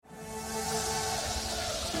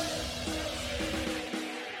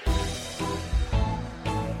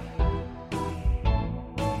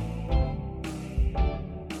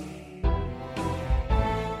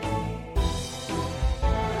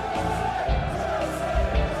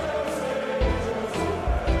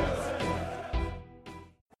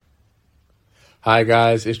Hi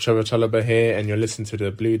guys, it's Trevor Chalobah here and you're listening to the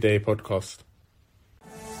Blue Day podcast.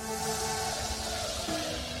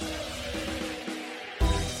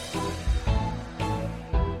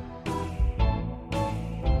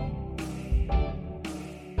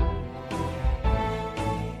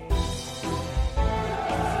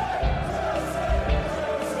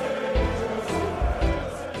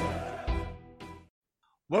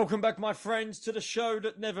 Welcome back, my friends, to the show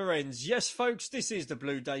that never ends. Yes, folks, this is the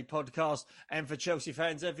Blue Day podcast, and for Chelsea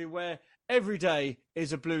fans everywhere, every day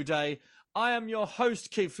is a Blue Day. I am your host,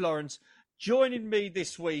 Keith Lawrence. Joining me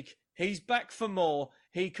this week, he's back for more.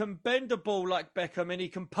 He can bend a ball like Beckham, and he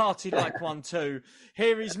can party like one too.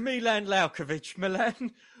 Here is Milan Laukovic.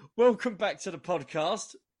 Milan, welcome back to the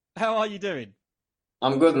podcast. How are you doing?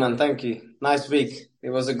 I'm good, man. Thank you. Nice week. It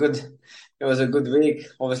was a good week.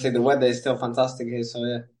 Obviously, the weather is still fantastic here, so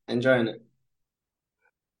yeah, enjoying it.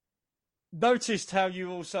 Noticed how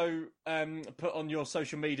you also put on your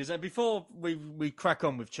social medias, and before we crack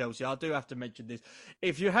on with Chelsea, I do have to mention this.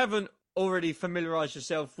 If you haven't already familiarised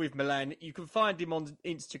yourself with Milan, you can find him on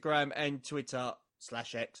Instagram and Twitter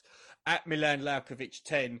 /X at Milan Laukovic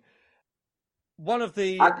 10. One of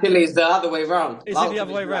the Actually, it's the other way around. Is it the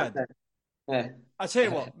other way around? Yeah. I tell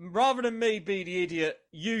you what, rather than me be the idiot,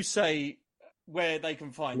 you say where they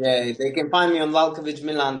can find you. Yeah, they can find me on Laukovic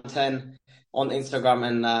Milan 10 on Instagram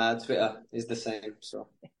and Twitter is the same. So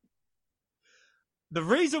the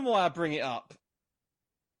reason why I bring it up,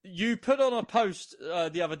 you put on a post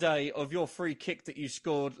the other day of your free kick that you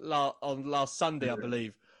scored on last Sunday, I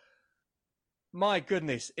believe. My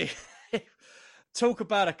goodness, talk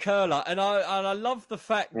about a curler, and I love the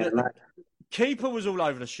fact that the keeper was all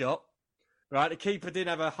over the shot. Right, the keeper didn't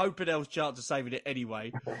have a hope in hell's chance of saving it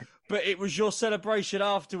anyway. But it was your celebration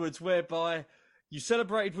afterwards whereby you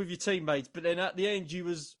celebrated with your teammates, but then at the end you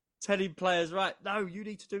was telling players, right, no, you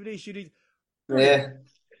need to do this, you need... Yeah,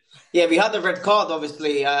 we had the red card,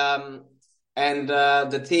 obviously, and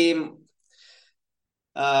the team,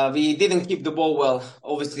 we didn't keep the ball well.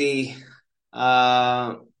 Obviously,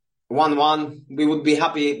 1-1, we would be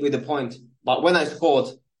happy with the point. But when I scored,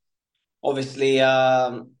 obviously...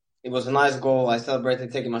 it was a nice goal. I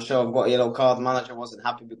celebrated taking my shirt. I've got a yellow card. Manager wasn't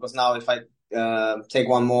happy because now if I take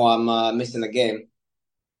one more, I'm missing the game.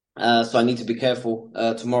 So I need to be careful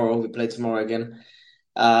tomorrow. We play tomorrow again.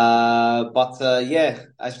 Yeah,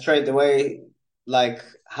 I straight away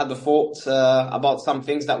had the thoughts about some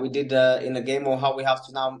things that we did in the game or how we have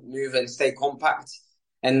to now move and stay compact.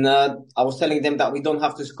 And I was telling them that we don't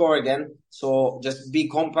have to score again. So just be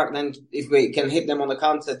compact, and if we can hit them on the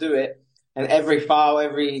counter, do it. And every foul,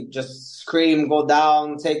 just scream, go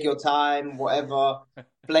down, take your time, whatever.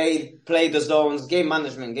 Play the zones, game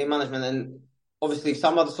management. And obviously, if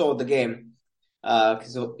somebody saw the game,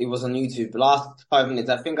 because it was on YouTube, the last 5 minutes,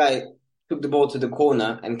 I think I took the ball to the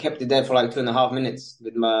corner and kept it there for like 2.5 minutes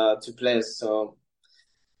with my two players. So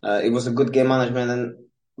it was a good game management and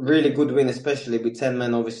really good win, especially with 10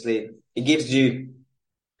 men, obviously. It gives you...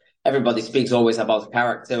 Everybody speaks always about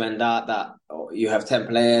character and that you have 10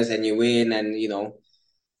 players and you win, and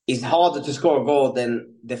it's harder to score a goal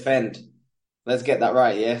than defend. Let's get that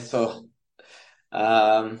right, yeah. So,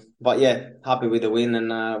 but yeah, happy with the win,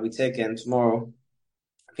 and we take it. And tomorrow,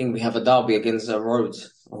 I think we have a derby against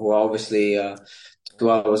Rhodes, who are obviously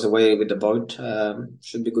 2 hours away with the boat.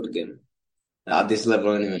 Should be good again at this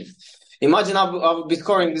level, anyway. Imagine I would be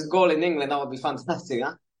scoring this goal in England. That would be fantastic,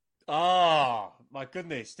 huh? Oh, my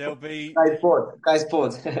goodness, there'll be... Sky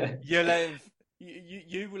Sports.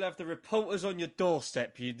 You will have the reporters on your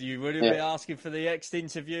doorstep. You wouldn't be asking for the next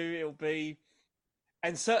interview. It'll be...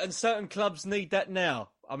 And certain clubs need that now.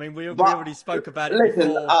 I mean, we already spoke about it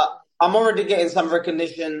before. I'm already getting some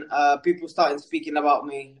recognition. People starting speaking about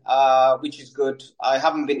me, which is good. I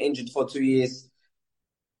haven't been injured for 2 years.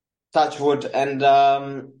 Touch wood. And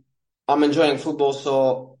I'm enjoying football,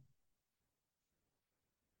 so...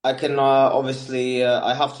 I can obviously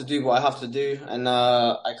I have to do what I have to do, and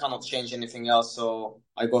I cannot change anything else. So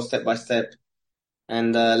I go step by step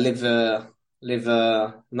and live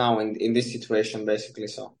now in this situation, basically.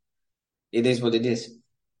 So it is what it is.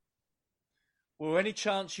 Well, any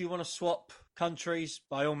chance you want to swap countries,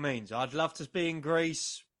 by all means. I'd love to be in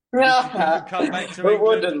Greece. Yeah. You can come back to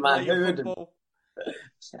England and play your football.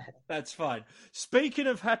 That's fine. Speaking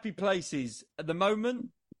of happy places, at the moment,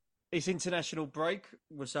 it's international break,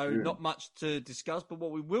 so not much to discuss. But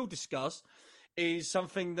what we will discuss is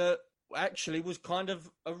something that actually was kind of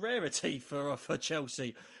a rarity for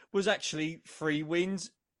Chelsea, was actually 3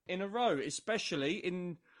 wins in a row, especially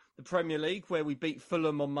in the Premier League, where we beat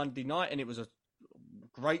Fulham on Monday night, and it was a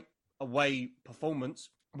great away performance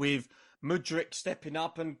with Mudryk stepping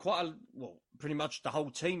up and pretty much the whole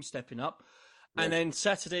team stepping up. Yeah. And then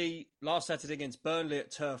last Saturday against Burnley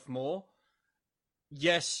at Turf Moor.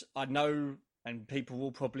 Yes, I know, and people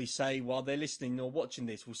will probably say while they're listening or watching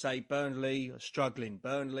this, will say Burnley are struggling.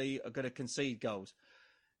 Burnley are going to concede goals.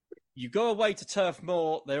 You go away to Turf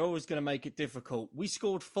Moor, they're always going to make it difficult. We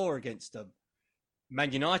scored 4 against them.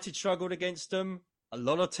 Man United struggled against them. A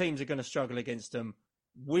lot of teams are going to struggle against them.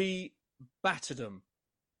 We battered them.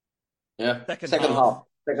 Yeah, second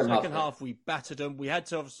half, we battered them. We had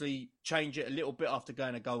to obviously change it a little bit after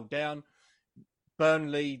going a goal down.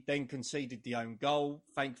 Burnley then conceded the own goal,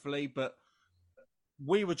 thankfully, but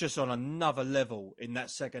we were just on another level in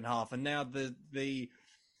that second half. And now the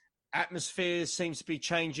atmosphere seems to be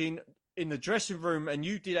changing in the dressing room. And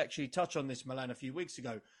you did actually touch on this, Milan, a few weeks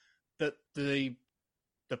ago, that the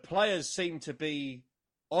players seem to be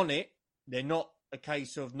on it. They're not a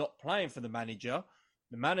case of not playing for the manager.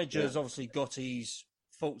 The manager's obviously got his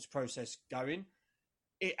thoughts process going.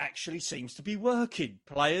 It actually seems to be working.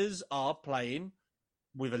 Players are playing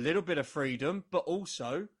with a little bit of freedom, but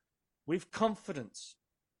also with confidence.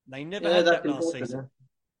 They never had that last season.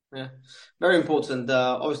 Yeah, very important.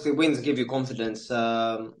 Obviously, wins give you confidence,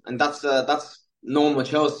 and that's normal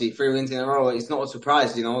Chelsea. 3 wins in a row. It's not a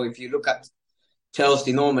surprise, you know. If you look at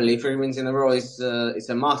Chelsea, normally 3 wins in a row is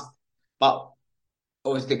a must. But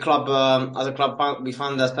obviously, as a club, we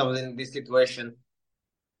found ourselves in this situation,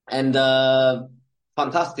 and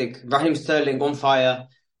fantastic. Raheem Sterling on fire.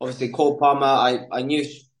 Obviously, Cole Palmer. I knew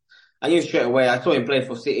straight away. I saw him play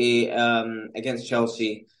for City against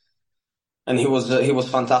Chelsea, and he was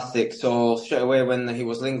fantastic. So straight away when he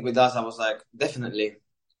was linked with us, I was like, definitely.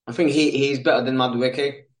 I think he's better than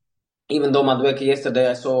Madueke. Even though Madueke yesterday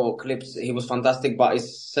I saw clips, he was fantastic, but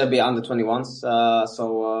it's Serbia under 21s.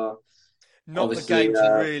 Not the game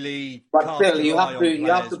to really. But still, you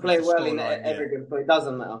have to play well in every game, so it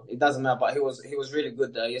doesn't matter. It doesn't matter. But he was really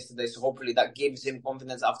good yesterday, so hopefully that gives him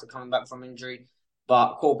confidence after coming back from injury.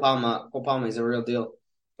 But Cole Palmer is a real deal,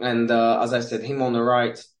 and as I said, him on the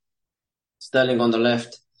right, Sterling on the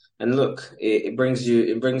left, and look, it brings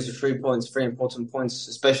you 3 points, 3 important points,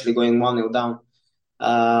 especially going 1-0 down.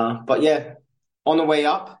 But yeah, on the way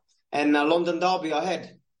up, and London derby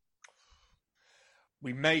ahead.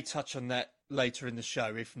 We may touch on that later in the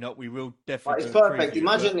show. If not, we will definitely. But it's perfect.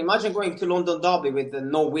 Imagine going to London derby with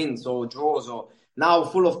no wins or draws, or now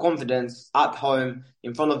full of confidence at home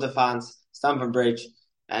in front of the fans, Stamford Bridge,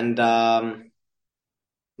 and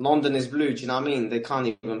London is blue. Do you know what I mean? They can't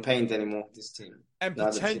even paint anymore. This team and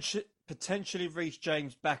potentially Reece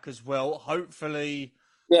James back as well. Hopefully.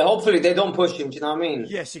 Yeah, hopefully they don't push him. Do you know what I mean?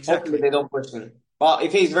 Yes, exactly. Hopefully they don't push him. But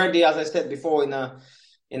if he's ready, as I said before in a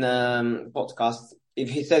podcast. If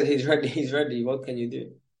he says he's ready. What can you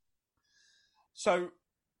do? So,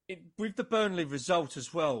 with the Burnley result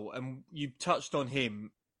as well, and you touched on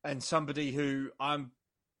him, and somebody who I'm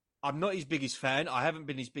not his biggest fan. I haven't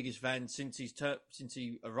been his biggest fan since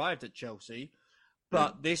he arrived at Chelsea.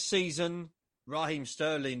 But this season, Raheem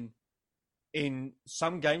Sterling, in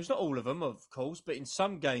some games, not all of them, of course, but in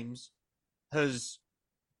some games, has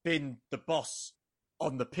been the boss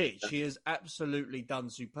on the pitch. He has absolutely done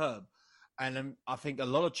superb. And I think a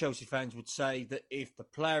lot of Chelsea fans would say that if the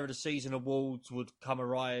Player of the Season awards would come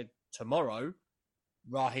around tomorrow,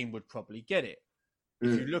 Raheem would probably get it.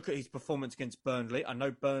 If you look at his performance against Burnley, I know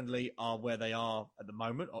Burnley are where they are at the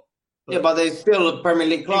moment. But they're still a Premier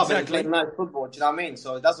League club and playing nice football. Do you know what I mean?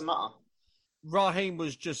 So it doesn't matter. Raheem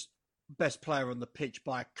was just best player on the pitch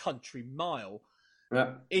by a country mile.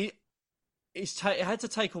 Yeah. It had to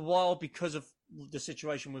take a while because of the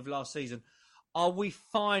situation with last season. Are we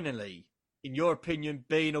finally, in your opinion,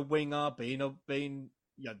 being a winger, being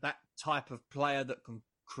that type of player that can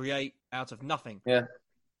create out of nothing? Yeah.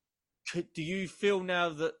 Do you feel now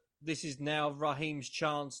that this is now Raheem's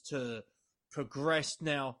chance to progress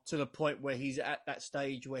now to the point where he's at that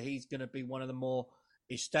stage where he's going to be one of the more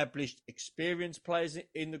established, experienced players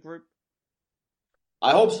in the group?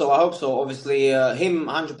 I hope so. Obviously, him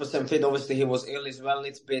 100% fit. Obviously, he was ill as well a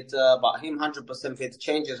little bit, but him 100% fit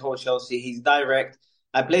changes whole Chelsea. He's direct.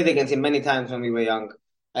 I played against him many times when we were young,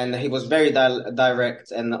 and he was very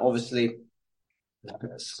direct, and obviously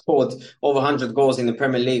scored over 100 goals in the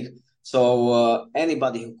Premier League. So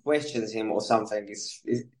anybody who questions him or something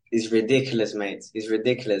is ridiculous, mate. It's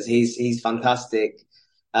ridiculous. He's fantastic.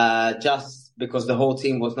 Just because the whole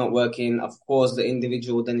team was not working. Of course, the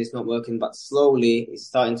individual then is not working, but slowly it's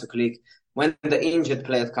starting to click. When the injured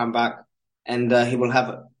players come back, and he will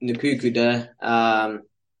have Nkunku there, I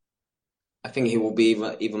think he will be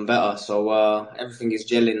even better. So everything is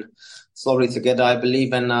gelling slowly together, I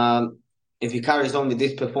believe. And if he carries on with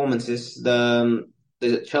these performances, the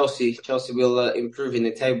the Chelsea will improve in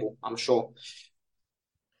the table, I'm sure.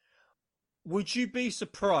 Would you be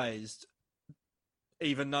surprised,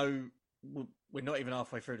 even though we're not even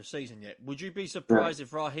halfway through the season yet, would you be surprised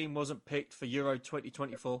if Raheem wasn't picked for Euro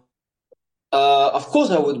 2024? Of course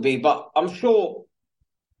I would be, but I'm sure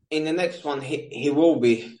in the next one he will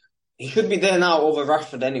be. He should be there now over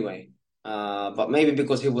Rashford anyway. But maybe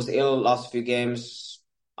because he was ill last few games,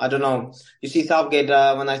 I don't know. You see Southgate,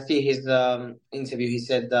 when I see his interview, he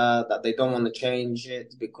said that they don't want to change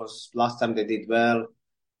it because last time they did well,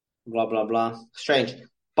 blah blah blah. Strange,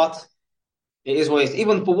 but it is what it is.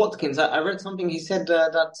 Even for Watkins, I read something. He said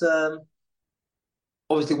that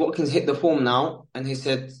obviously Watkins hit the form now, and he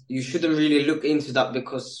said you shouldn't really look into that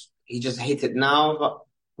because he just hit it now. But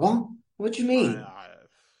what? What do you mean?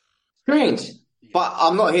 Strange. But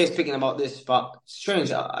I'm not here speaking about this, but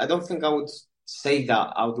strange. I don't think I would say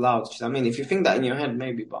that out loud. I mean, if you think that in your head,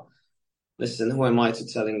 maybe, but listen, who am I to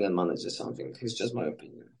tell England manager something? It's just my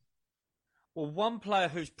opinion. Well, one player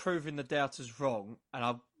who's proving the doubters wrong, and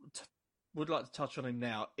I would like to touch on him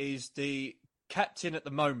now, is the captain at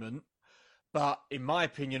the moment, but in my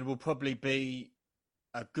opinion will probably be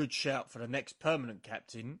a good shout for the next permanent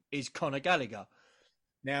captain, is Conor Gallagher.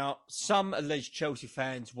 Now, some alleged Chelsea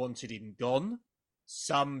fans wanted him gone.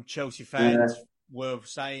 Some Chelsea fans were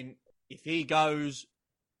saying, if he goes,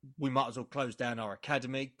 we might as well close down our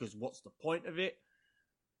academy, because what's the point of it?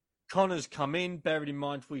 Connor's come in, bearing in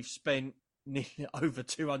mind we've spent over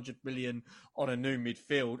 200 million on a new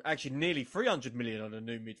midfield. Actually, nearly 300 million on a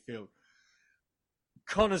new midfield.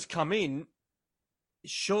 Connor's come in.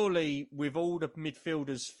 Surely, with all the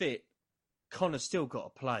midfielders fit, Connor's still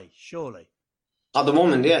got to play, surely. At the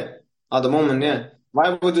moment, yeah. At the moment, yeah.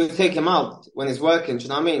 Why would you take him out when he's working? Do you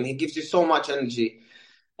know what I mean? He gives you so much energy.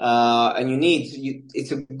 And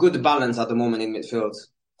it's a good balance at the moment in midfield.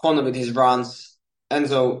 Connor with his runs,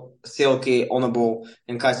 Enzo silky on the ball,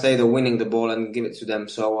 and Caicedo winning the ball and give it to them.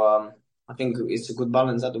 So I think it's a good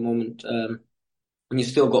balance at the moment. And you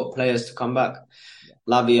still got players to come back.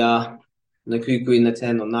 Lavia, Nkuku in the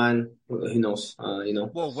 10 or 9. Who knows?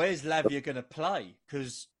 Well, where's Lavia going to play?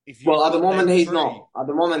 Because at the moment he's not. At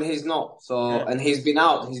the moment he's not. So and he's been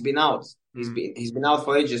out. He's been out. He's been out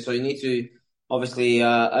for ages. So you need to obviously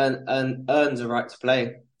earn the right to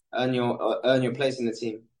play, earn your place in the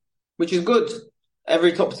team, which is good.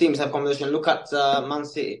 Every top teams have competition. Look at Man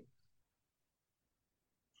City.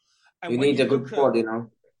 And you need a good squad,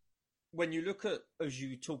 When you look at, as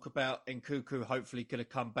you talk about Nkuku hopefully going to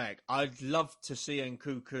come back, I'd love to see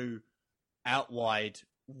Nkuku out wide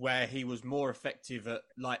where he was more effective at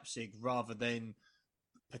Leipzig rather than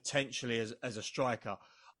potentially as a striker.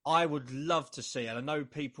 I would love to see, and I know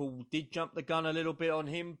people did jump the gun a little bit on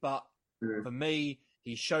him, but for me,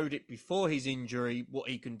 he showed it before his injury, what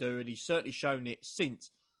he can do, and he's certainly shown it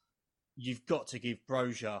since. You've got to give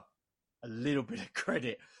Broja a little bit of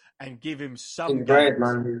credit and give him some He's great,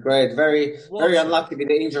 man. He's great. Very unlucky with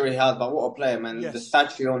the injury he had, but what a player, man. Yes. The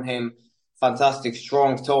statue on him, fantastic,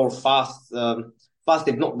 strong, tall, fast,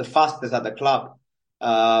 if not the fastest at the club.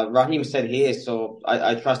 Raheem said he is, so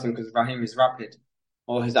I trust him because Raheem is rapid.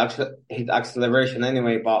 Or his acceleration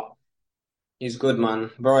anyway, but he's good, man.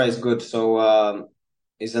 Broja is good, so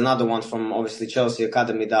he's another one from obviously Chelsea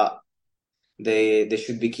Academy that they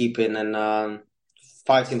should be keeping and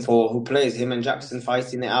fighting for who plays. Him and Jackson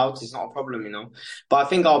fighting it out is not a problem, But I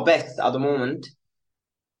think our best at the moment,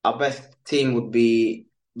 our best team would be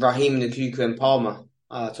Raheem, Nkuku and Palmer,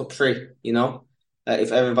 top 3,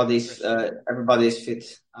 if everybody's fit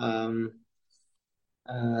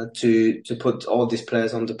to put all these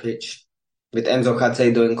players on the pitch with Enzo,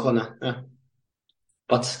 Caicedo and Connor. Yeah.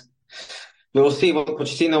 But we will see what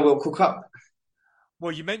Pochettino will cook up.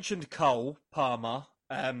 Well, you mentioned Cole Palmer.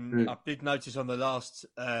 I did notice on the last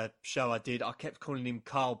show I did, I kept calling him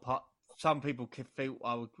Carl. Some people felt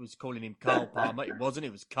I was calling him Carl Palmer. It wasn't.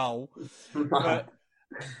 It was Cole. But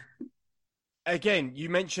again, you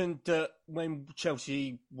mentioned that when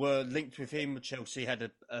Chelsea were linked with him, Chelsea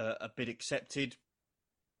had a bid accepted.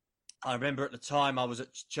 I remember at the time I was at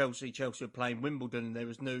Chelsea. Chelsea were playing Wimbledon, and there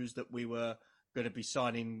was news that we were going to be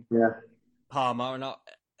signing Palmer, and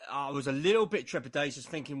I was a little bit trepidatious,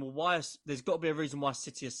 thinking, well, there's got to be a reason why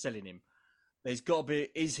City are selling him. There's got to be,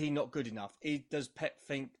 is he not good enough? Does Pep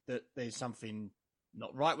think that there's something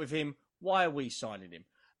not right with him? Why are we signing him?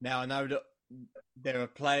 Now, I know that there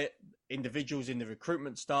are individuals in the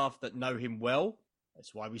recruitment staff that know him well.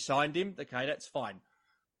 That's why we signed him. Okay, that's fine.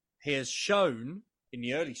 He has shown in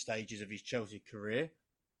the early stages of his Chelsea career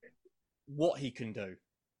what he can do.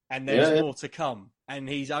 And there's more to come. And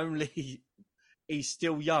he's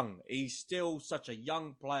still young. He's still such a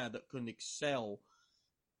young player that can excel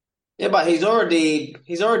Yeah, but he's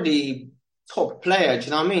already top player. Do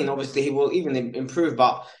you know what I mean? Obviously, he will even improve,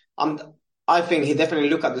 but I think he definitely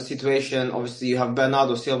look at the situation. Obviously, you have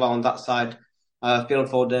Bernardo Silva on that side, Phil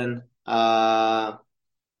Foden, De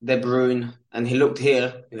Bruyne, and he looked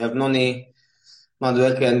here. You have Noni,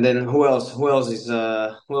 Madueke, and then who else? Who else is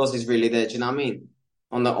really there? Do you know what I mean?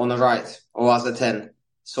 On the right or as a 10.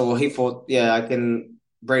 So he thought, yeah, I can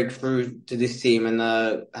break through to this team and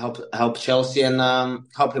help Chelsea and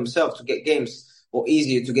help himself to get games or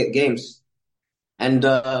easier to get games. And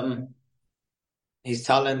his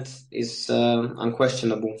talent is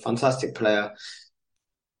unquestionable. Fantastic player,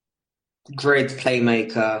 great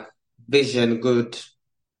playmaker, vision good,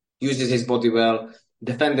 uses his body well,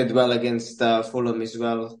 defended well against Fulham as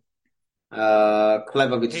well.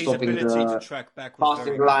 Clever with His stopping ability to the track back was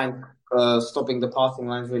very good. stopping the passing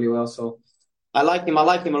lines really well. So I like him. I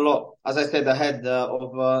like him a lot. As I said, ahead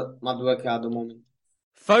of Madueke at the moment.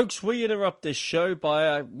 Folks, we interrupt this show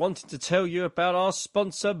by wanting to tell you about our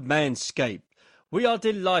sponsor, Manscaped. We are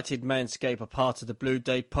delighted Manscaped are part of the Blue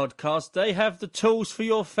Day podcast. They have the tools for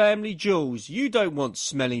your family jewels. You don't want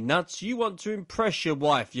smelly nuts. You want to impress your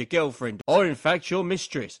wife, your girlfriend, or in fact your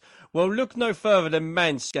mistress. Well, look no further than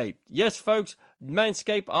Manscaped. Yes, folks,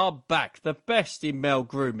 Manscaped are back, the best in male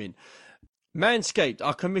grooming. Manscaped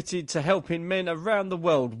are committed to helping men around the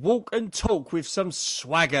world walk and talk with some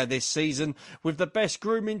swagger this season with the best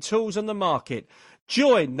grooming tools on the market.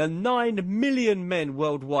 Join the 9 million men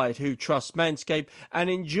worldwide who trust Manscaped and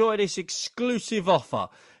enjoy this exclusive offer.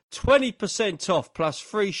 20% off plus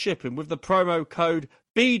free shipping with the promo code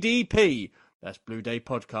BDP. That's Blue Day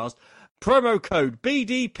Podcast. Promo code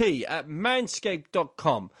BDP at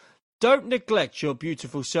manscaped.com. Don't neglect your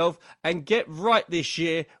beautiful self and get right this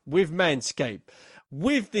year with Manscaped.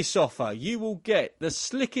 With this offer, you will get the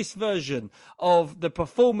slickest version of the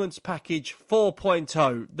Performance Package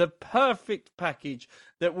 4.0, the perfect package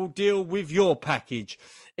that will deal with your package.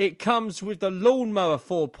 It comes with the Lawnmower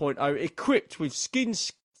 4.0 equipped with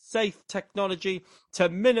skin-safe technology to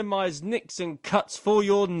minimize nicks and cuts for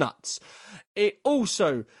your nuts. It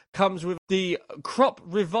also comes with the Crop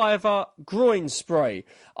Reviver groin spray.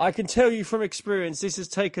 I can tell you from experience, this has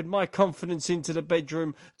taken my confidence into the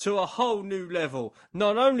bedroom to a whole new level.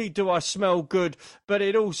 Not only do I smell good, but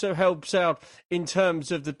it also helps out in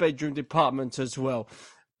terms of the bedroom department as well.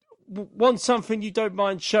 Want something you don't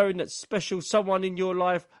mind showing that's special someone in your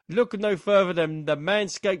life? Look no further than the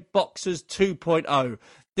Manscaped Boxers 2.0.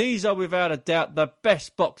 These are without a doubt the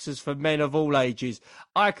best boxers for men of all ages.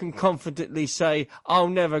 I can confidently say I'll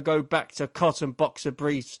never go back to cotton boxer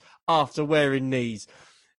briefs after wearing these.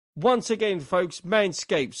 Once again, folks,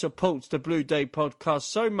 Manscaped supports the Blue Day podcast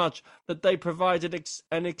so much that they provided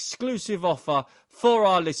an exclusive offer for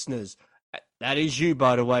our listeners. That is you,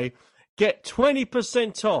 by the way. Get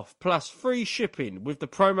 20% off plus free shipping with the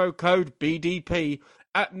promo code BDP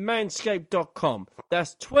at manscaped.com.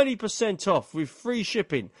 That's 20% off with free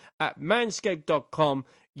shipping at manscaped.com.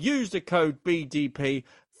 Use the code BDP.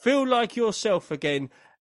 Feel like yourself again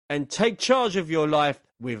and take charge of your life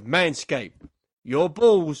with Manscaped. Your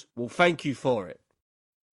balls will thank you for it.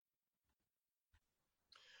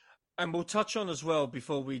 And we'll touch on as well,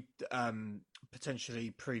 before we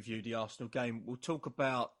potentially preview the Arsenal game, we'll talk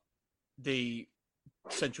about the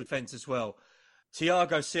central defence as well.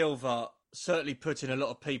 Thiago Silva certainly putting a lot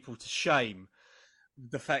of people to shame.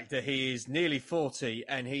 The fact that he is nearly 40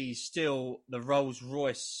 and he's still the Rolls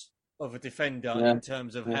Royce of a defender in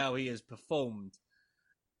terms of how he has performed.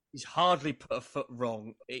 He's hardly put a foot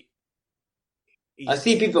wrong. I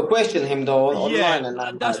see people question him though online,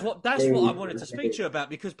 and that's what I wanted to speak to you about,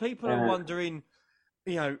 because people are wondering,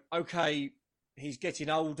 okay, he's getting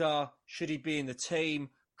older. Should he be in the team?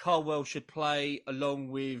 Colwill should play along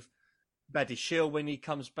with Badiashile when he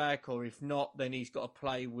comes back, or if not, then he's got to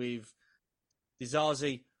play with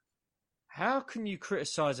Dizazi. How can you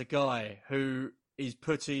criticise a guy who is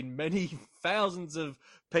putting many thousands of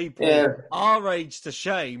people our age to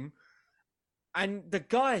shame, and the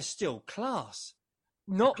guy is still class?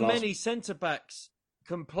 Not many centre-backs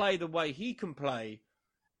can play the way he can play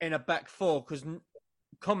in a back four, because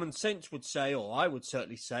common sense would say, or I would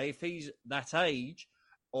certainly say, if he's that age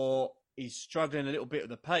or he's struggling a little bit with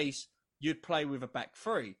the pace, you'd play with a back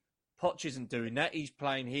three. Poch isn't doing that. He's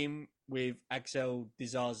playing him with Axel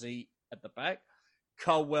Dizazi at the back,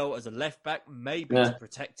 Colwill as a left back, maybe to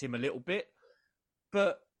protect him a little bit.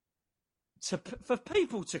 But for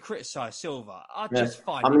people to criticise Silva, I just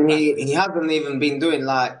find. I mean, he hasn't even been doing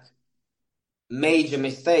like major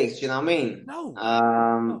mistakes. You know what I mean?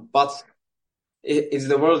 No. But it's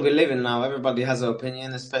the world we live in now. Everybody has an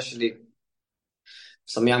opinion, especially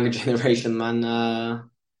some younger generation, man.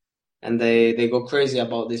 and they go crazy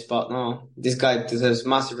about this. But no, this guy deserves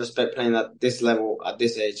massive respect playing at this level, at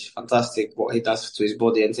this age. Fantastic what he does to his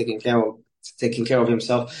body and taking care of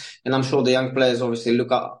himself. And I'm sure the young players obviously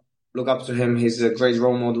look up to him. He's a great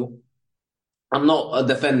role model. I'm not a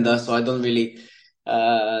defender, so I don't really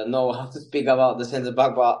know how to speak about the centre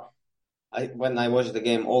back, but when I watch the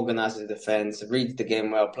game, organizes defense, reads the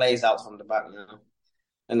game well, plays out from the back,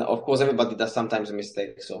 And of course, everybody does sometimes a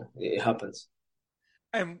mistake, so it happens.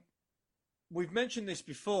 And we've mentioned this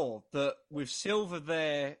before, that with Silva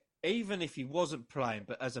there, even if he wasn't playing,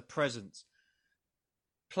 but as a presence,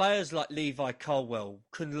 players like Levi Colwill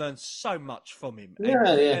can learn so much from him and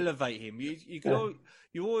elevate him.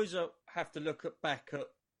 You always have to look back at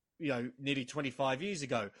nearly 25 years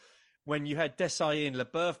ago when you had Desailly and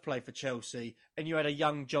Leboeuf play for Chelsea and you had a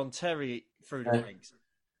young John Terry through the ranks.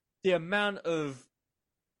 The amount of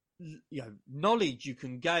knowledge you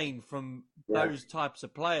can gain from those types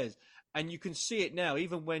of players, and you can see it now,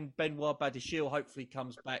 even when Benoit Badiashile hopefully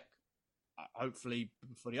comes back, hopefully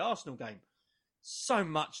for the Arsenal game. So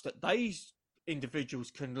much that these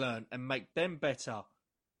individuals can learn and make them better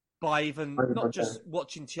by even 100%. Not just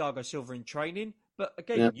watching Thiago Silva in training, but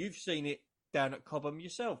again, you've seen it down at Cobham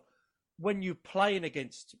yourself. When you're playing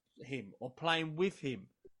against him or playing with him,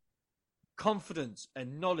 confidence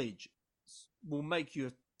and knowledge will make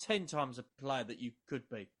you 10 times a player that you could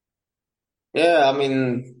be. Yeah, I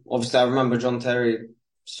mean, obviously I remember John Terry,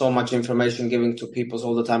 so much information giving to people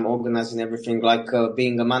all the time, organizing everything, like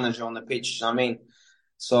being a manager on the pitch, I mean.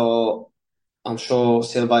 So I'm sure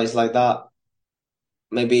Silva is like that.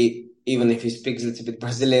 Maybe even if he speaks a little bit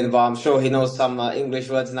Brazilian, but I'm sure he knows some English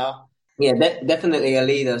words now. Yeah, definitely a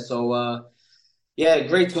leader. So,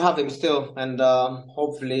 great to have him still. And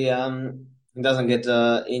hopefully he doesn't get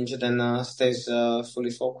injured and stays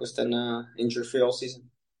fully focused and injury-free all season.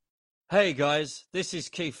 Hey guys, this is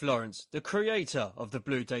Keith Lawrence, the creator of the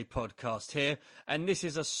Blue Day podcast here, and this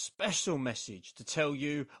is a special message to tell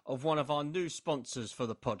you of one of our new sponsors for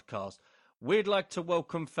the podcast. We'd like to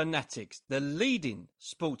welcome Fanatics, the leading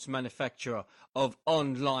sports manufacturer of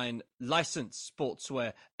online licensed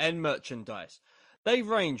sportswear and merchandise. They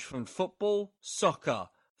range from football, soccer,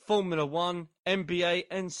 Formula One, NBA,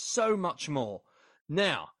 and so much more.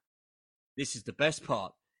 Now, this is the best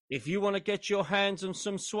part. If you want to get your hands on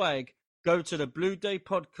some swag, go to the Blue Day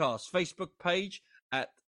Podcast Facebook page at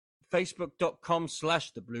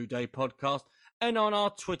facebook.com/The Blue Day Podcast and on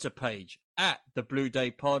our Twitter page at The Blue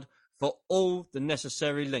Day Pod for all the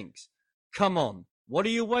necessary links. Come on, what are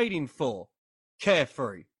you waiting for?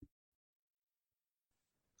 Carefree.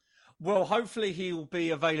 Well, hopefully he will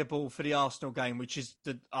be available for the Arsenal game, which is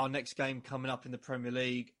our next game coming up in the Premier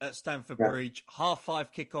League at Stamford Bridge, 5:30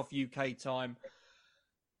 kickoff UK time.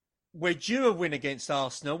 We're due a win against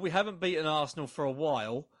Arsenal. We haven't beaten Arsenal for a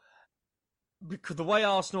while. Because the way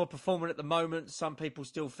Arsenal are performing at the moment, some people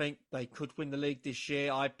still think they could win the league this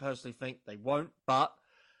year. I personally think they won't. But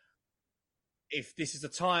if this is the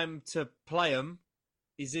time to play them,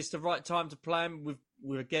 is this the right time to play them? With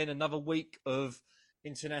again, another week of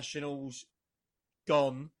internationals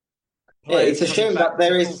gone. Yeah, it's a shame that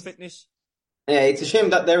there is fitness. Yeah, it's a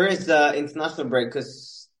shame that there is international break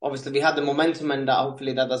because obviously we had the momentum and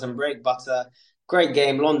hopefully that doesn't break. But great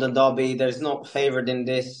game, London derby. There's not favoured in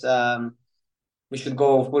this. We should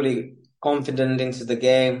go fully confident into the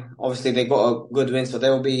game. Obviously they got a good win, so they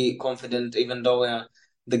will be confident. Even though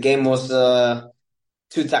the game was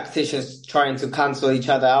two tacticians trying to cancel each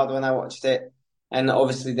other out when I watched it, and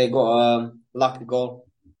obviously they got a lucky goal,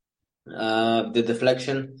 the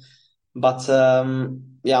deflection. But I'm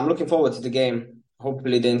looking forward to the game.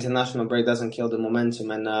 Hopefully the international break doesn't kill the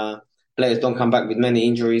momentum and players don't come back with many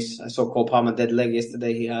injuries. I saw Cole Palmer dead leg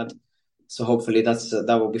yesterday he had. So hopefully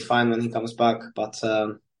that will be fine when he comes back. But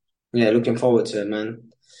looking forward to it,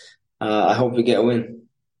 man. I hope we get a win.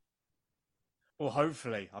 Well,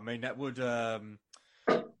 hopefully. I mean, that would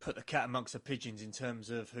put the cat amongst the pigeons in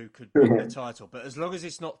terms of who could win the title. But as long as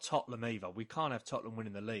it's not Tottenham either, we can't have Tottenham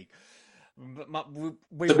winning the league.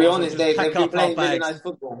 To be honest, they've been playing really nice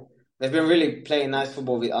football. They've been really playing nice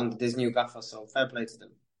football under this new gaffer, so fair play to them.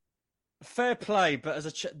 Fair play, but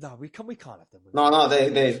as no, we can't have them. No,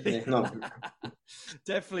 they no.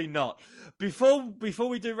 Definitely not. Before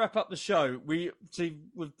we do wrap up the show, we see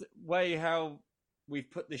with the way how we've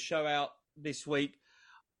put this show out this week.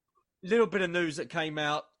 Little bit of news that came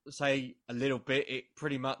out. Say a little bit. It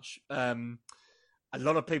pretty much. A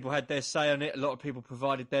lot of people had their say on it. A lot of people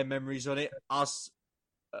provided their memories on it.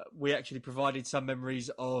 We actually provided some memories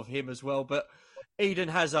of him as well. But Eden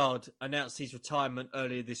Hazard announced his retirement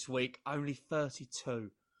earlier this week. Only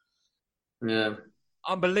 32. Yeah.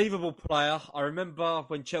 Unbelievable player. I remember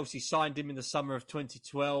when Chelsea signed him in the summer of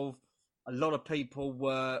 2012, a lot of people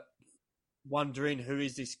were wondering, who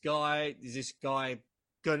is this guy? Is this guy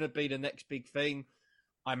going to be the next big thing?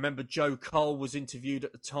 I remember Joe Cole was interviewed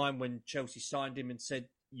at the time when Chelsea signed him and said,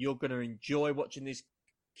 you're going to enjoy watching this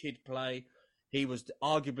kid play. He was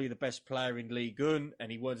arguably the best player in Ligue 1,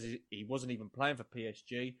 and he wasn't even playing for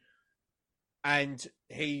PSG. And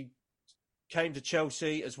he came to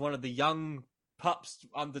Chelsea as one of the young pups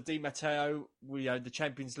under Di Matteo, the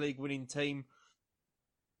Champions League winning team.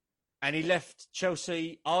 And he left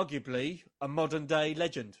Chelsea arguably a modern day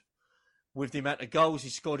legend with the amount of goals he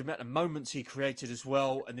scored, the amount of moments he created as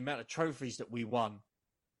well, and the amount of trophies that we won.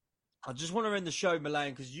 I just want to end the show,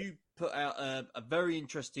 Milan, because you put out a very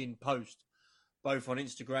interesting post, both on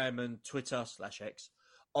Instagram and Twitter /X,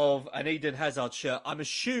 of an Eden Hazard shirt. I'm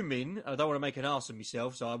assuming, I don't want to make an ass of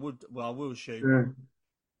myself, so I will assume. Mm.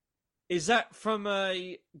 Is that from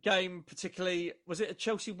a game particularly, was it a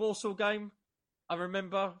Chelsea-Warsaw game, I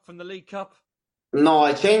remember, from the League Cup? No,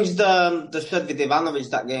 I changed the shirt with Ivanovic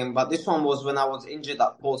that game, but this one was when I was injured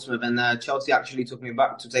at Portsmouth, and Chelsea actually took me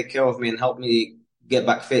back to take care of me and help me get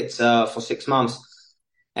back fit for 6 months.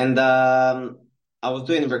 And I was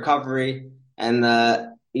doing recovery, and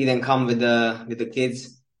he then come with the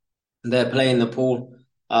kids. They're playing the pool.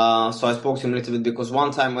 So I spoke to him a little bit because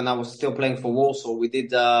one time when I was still playing for Warsaw, we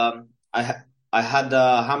did. I had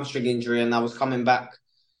a hamstring injury and I was coming back,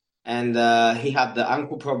 and he had the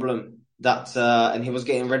ankle problem and he was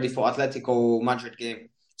getting ready for Atletico Madrid game.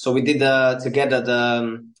 So we did together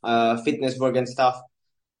the fitness work and stuff.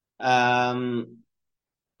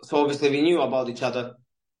 So obviously we knew about each other,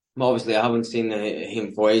 but obviously I haven't seen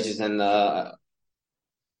him for ages. And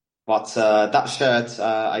but that shirt,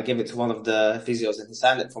 I gave it to one of the physios and he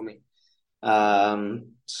signed it for me.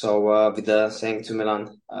 So with the saying to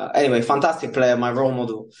Milan. Anyway, fantastic player, my role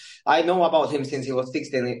model. I know about him since he was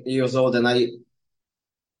 16 years old, and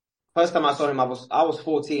first time I saw him, I was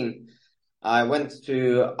 14. I went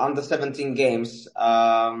to under 17 games,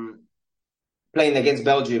 playing against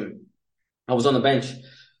Belgium. I was on the bench.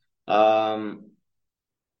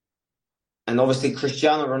 And obviously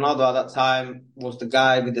Cristiano Ronaldo at that time was the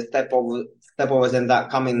guy with the step overs and that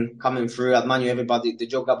coming through. At Man U, everybody, the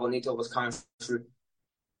Joga Bonito was coming through.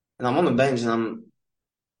 And I'm on the bench and I'm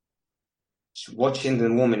watching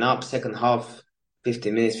them warming up. Second half,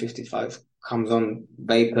 50 minutes, 55, comes on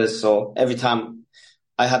Vapors. So every time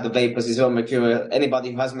I had the Vapors as well, Mercurial.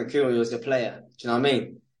 Anybody who has Mercurial is a player. Do you know what I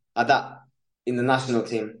mean? At that, in the national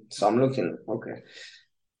team. So I'm looking, okay.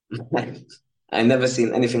 I never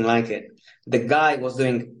seen anything like it. The guy was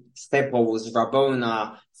doing step overs,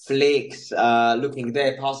 Rabona, flicks, looking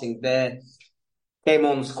there, passing there. Came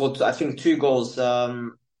on, scored, I think, 2 goals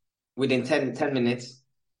within 10 minutes.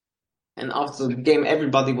 And after the game,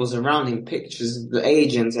 everybody was around him, pictures, the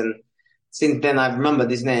agents. And since then, I remembered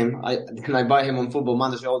his name. I buy him on Football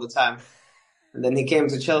Manager all the time. And then he came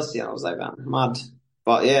to Chelsea, and I was like, I'm mad.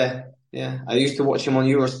 But yeah. I used to watch him on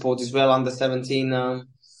Eurosport as well, under 17.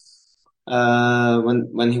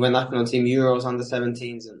 When he went national team Euros under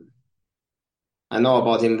 17s, and I know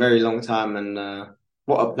about him very long time. And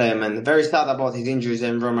what a player, man! Very sad about his injuries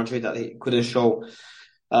in Real Madrid that he couldn't show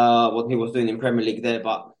what he was doing in Premier League there,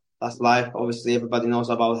 but that's life. Obviously, everybody knows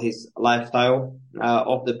about his lifestyle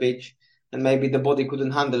off the pitch, and maybe the body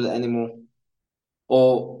couldn't handle it anymore.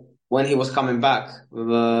 Or when he was coming back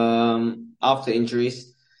after injuries.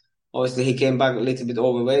 Obviously, he came back a little bit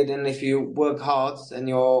overweight, and if you work hard and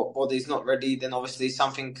your body is not ready, then obviously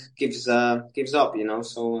something gives up, you know.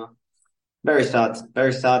 So very sad,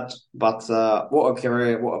 very sad. But what a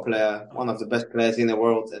career, what a player, one of the best players in the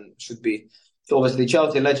world, and should be obviously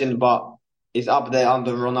Chelsea legend, but is up there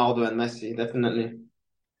under Ronaldo and Messi, definitely.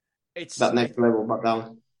 It's that next level, but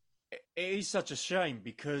down. It is such a shame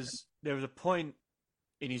because there was a point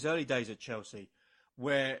in his early days at Chelsea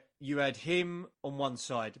where you had him on one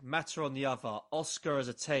side, Mata on the other, Oscar as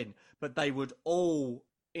a 10, but they would all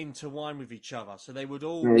intertwine with each other. So they would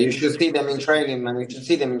all... Yeah, you should see them in training, man. You should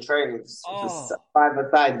see them in training. It's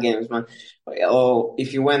 5-a-side games, man. Or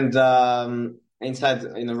if you went inside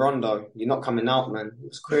in a rondo, you're not coming out, man. It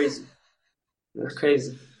was crazy.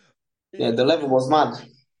 Yeah, the level was mad.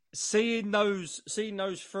 Seeing those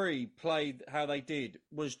 3 play how they did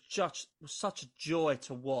was such a joy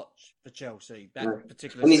to watch for Chelsea.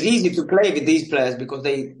 Particular and it's easy to play with these players because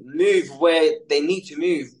they move where they need to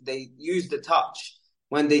move. They use the touch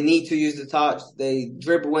when they need to use the touch. They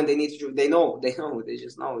dribble when they need to dribble. They know. They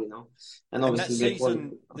just know, you know. And obviously, that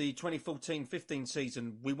season, the 2014-15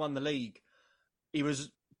 season, we won the league. He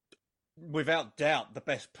was without doubt the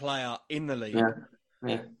best player in the league. Yeah.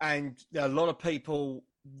 Yeah. And a lot of people,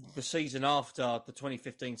 the season after the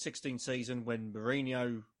 2015-16 season, when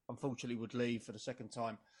Mourinho unfortunately would leave for the second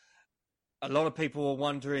time, a lot of people were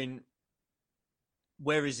wondering,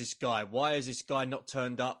 where is this guy? Why has this guy not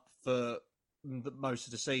turned up for most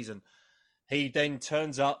of the season? He then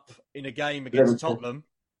turns up in a game against Tottenham.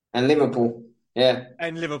 And Liverpool, yeah.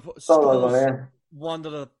 And Liverpool Goal, scores one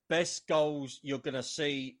of the best goals you're going to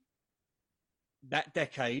see that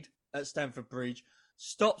decade at Stamford Bridge.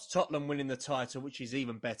 Stops Tottenham winning the title, which is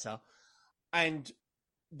even better. And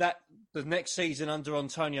that the next season under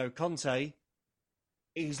Antonio Conte,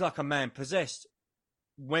 he's like a man possessed.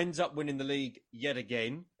 Ends up winning the league yet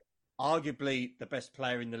again. Arguably the best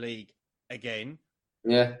player in the league again.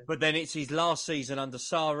 Yeah. But then it's his last season under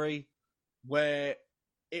Sarri, where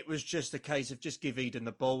it was just a case of just give Eden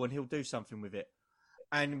the ball and he'll do something with it.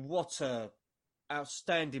 And what a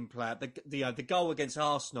outstanding player. The goal against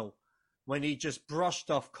Arsenal, when he just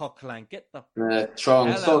brushed off Coquelin. Get the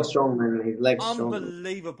strong, so strong, man. His legs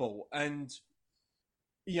unbelievable. Strong.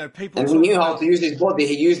 And people. And he knew how to use his body.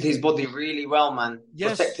 He used his body really well, man.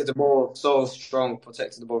 Yes. Protected the ball so strong.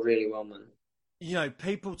 Protected the ball really well, man.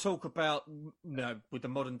 People talk about, with the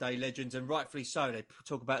modern day legends, and rightfully so. They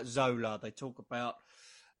talk about Zola. They talk about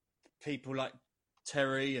people like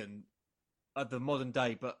Terry and the modern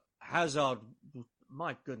day. But Hazard,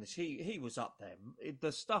 my goodness, he was up there.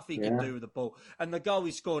 The stuff he could do with the ball, and the goal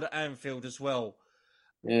he scored at Anfield as well.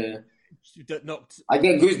 Yeah, that knocked. I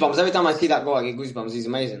get goosebumps every time I see that goal. I get goosebumps. He's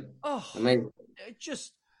amazing. Oh, amazing!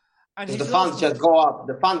 And the fans just go up.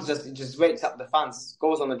 The fans it just wakes up the fans.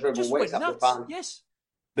 Goes on the dribble, wakes up the fans. Yes.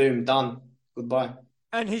 Boom, done. Goodbye.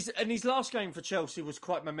 And his last game for Chelsea was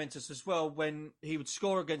quite momentous as well, when he would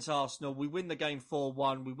score against Arsenal. We win the game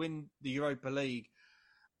 4-1. We win the Europa League.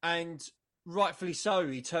 And rightfully so,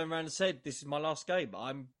 he turned around and said, "This is my last game.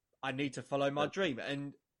 I need to follow my dream."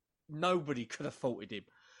 And nobody could have faulted him.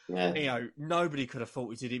 Yeah. Nobody could have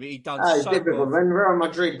faulted him. He done it's so difficult. well. When Real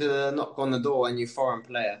Madrid knock on the door and you're a foreign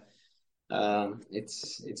player,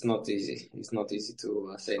 it's not easy. It's not easy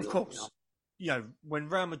to say no. Of course. When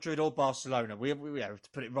Real Madrid or Barcelona, we have to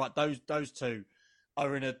put it right, those two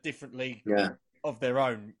are in a different league of their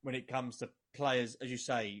own when it comes to players, as you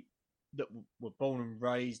say, that were born and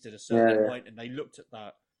raised at a certain point, and they looked at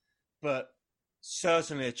that. But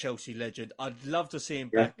certainly a Chelsea legend. I'd love to see him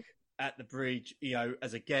back at the Bridge,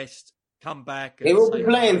 as a guest, come back. And he will be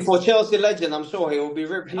playing for Chelsea legend. I'm sure he will be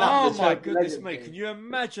ripping up. Oh my goodness me! Can you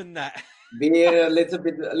imagine that? Beer, a little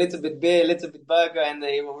bit beer, a little bit burger, and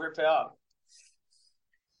he will rip it up.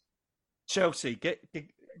 Chelsea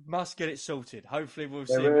must get it sorted. Hopefully, we'll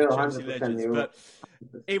see him with Chelsea legends. But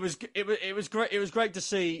it was great. It was great to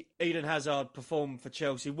see Eden Hazard perform for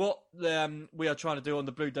Chelsea. What we are trying to do on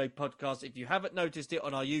the Blue Day podcast, if you haven't noticed it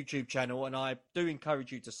on our YouTube channel, and I do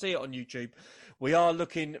encourage you to see it on YouTube, we are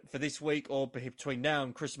looking for this week or between now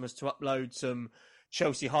and Christmas to upload some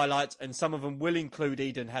Chelsea highlights, and some of them will include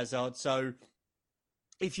Eden Hazard. So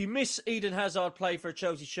if you miss Eden Hazard play for a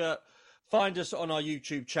Chelsea shirt, find us on our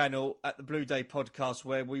YouTube channel at the Blue Day podcast,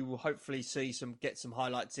 where we will hopefully get some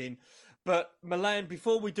highlights in. But Milan,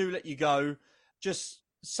 before we do let you go, just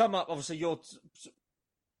sum up, obviously, your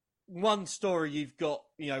one story you've got,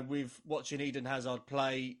 with watching Eden Hazard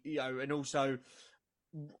play, and also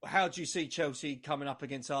how do you see Chelsea coming up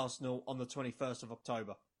against Arsenal on the 21st of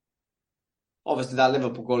October? Obviously, that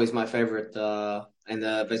Liverpool goal is my favourite, and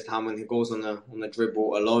the best time when he goes on the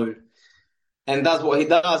dribble alone. And that's what he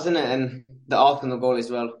does, isn't it? And the Arsenal goal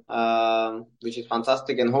as well, which is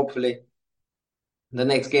fantastic. And hopefully the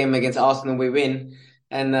next game against Arsenal we win.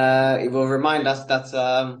 And it will remind us that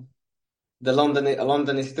the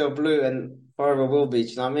London is still blue and forever will be.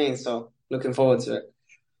 You know what I mean? So looking forward to it.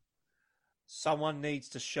 Someone needs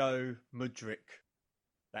to show Mudryk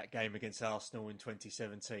that game against Arsenal in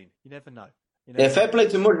 2017. You never know. Fair play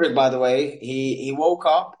to Mudryk, by the way. He woke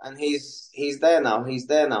up and he's there now. He's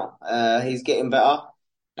He's getting better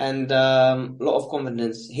and a lot of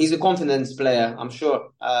confidence. He's a confidence player, I'm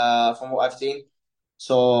sure, from what I've seen.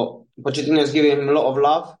 So Pochettino's giving him a lot of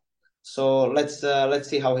love. So let's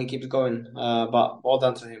see how he keeps going. But well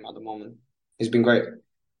done to him at the moment. He's been great.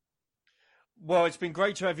 Well, it's been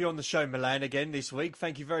great to have you on the show, Milan, again this week.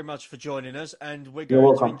 Thank you very much for joining us, and we're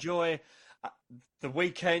going to enjoy the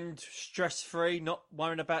weekend stress-free, not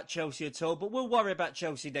worrying about Chelsea at all, but we'll worry about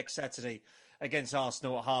Chelsea next Saturday against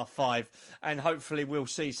Arsenal at 5:30, and hopefully we'll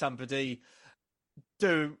see somebody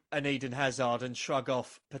do an Eden Hazard and shrug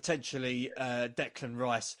off potentially Declan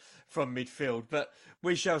Rice from midfield. But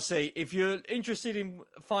we shall see. If you're interested in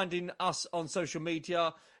finding us on social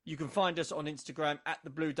media, you can find us on Instagram at the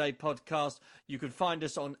Blue Day Podcast. You can find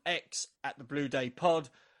us on X at the Blue Day Pod.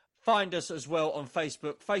 Find us as well on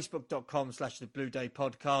Facebook, facebook.com/the Blue Day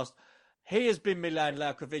Podcast. He has been Milan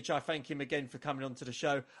Laukovic. I thank him again for coming on to the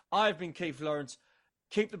show. I've been Keith Lawrence.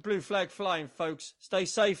 Keep the blue flag flying, folks. Stay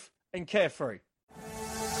safe and carefree.